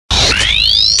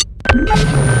So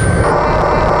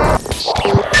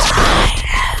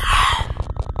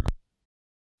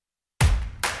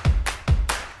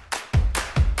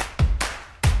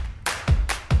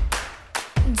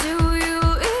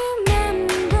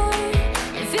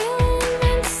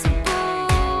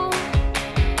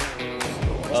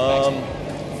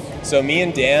me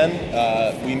and Dan,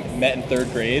 we met in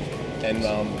 3rd grade, and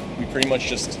we pretty much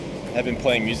just have been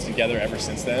playing music together ever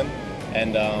since then.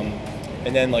 And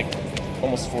then like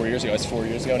almost 4 years ago, it's 4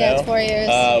 years ago now. Yeah, it's 4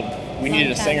 years. We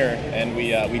needed a singer, and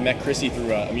we met Chrissy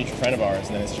through a mutual friend of ours,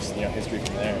 and then it's just history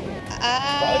from there.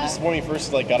 Probably just when we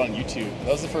first got on YouTube.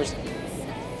 That was the first.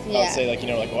 I would say like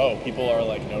whoa, people are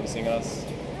like noticing us.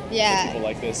 Yeah. People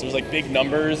like this. There's like big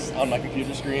numbers on my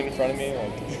computer screen in front of me.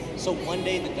 So one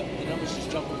day the numbers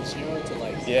just jumped from 0 to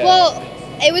like. Yeah. Well,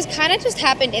 it was kind of just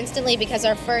happened instantly because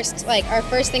our first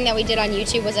thing that we did on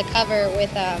YouTube was a cover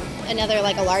with another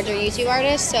a larger YouTube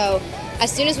artist. So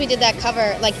as soon as we did that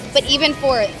cover, but even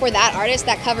for that artist,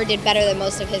 that cover did better than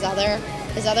most of his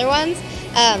other ones.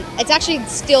 It's actually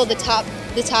still the top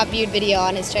viewed video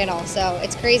on his channel. So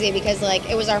it's crazy because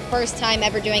it was our first time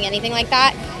ever doing anything like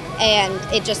that, and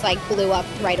it just blew up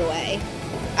right away.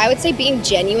 I would say being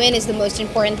genuine is the most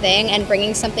important thing, and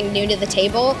bringing something new to the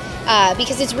table,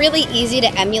 because it's really easy to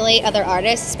emulate other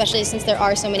artists, especially since there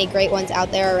are so many great ones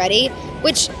out there already,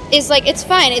 which is it's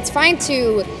fine. It's fine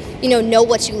to know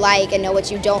what you like and know what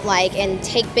you don't like, and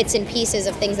take bits and pieces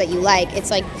of things that you like. It's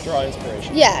draw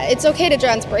inspiration. Yeah, it's okay to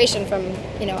draw inspiration from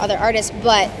other artists,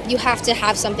 but you have to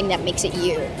have something that makes it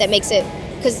you,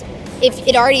 because if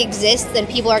it already exists, then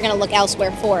people are going to look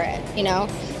elsewhere for it,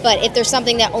 But if there's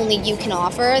something that only you can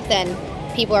offer, then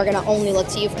people are going to only look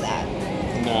to you for that.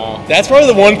 No. That's probably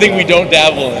the one thing we don't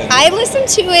dabble in. I listen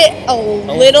to it a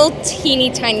little teeny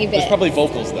tiny bit. There's probably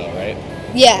vocals though, right?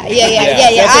 Yeah.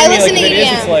 That's I what listen to EDM.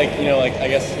 EDM. It's I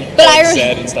guess you like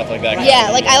Zed and stuff like that. Yeah,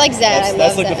 I like Zed. That's I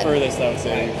love the Zed. furthest I would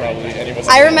say probably any of us.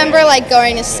 I remember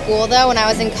going to school though when I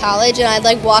was in college, and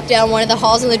I'd walk down one of the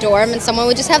halls in the dorm, and someone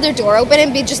would just have their door open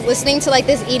and be just listening to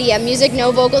this EDM music,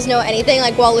 no vocals, no anything,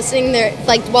 while listening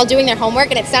while doing their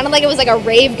homework, and it sounded like it was a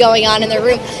rave going on in their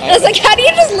room. And I was how do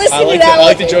you just listen to that? I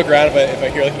like to joke around if I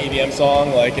hear EDM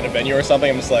song in a venue or something.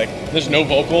 I'm just there's no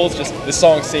vocals, just this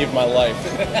song saved my life.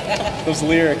 Those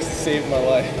lyrics saved my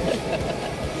life.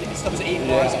 Those 8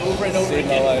 bars over and over saved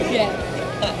again. my life.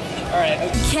 Yeah. All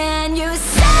right. Can you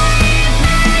save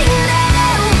me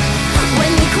now?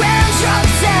 When the ground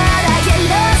drops out, I get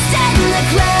lost in the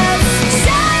crowd.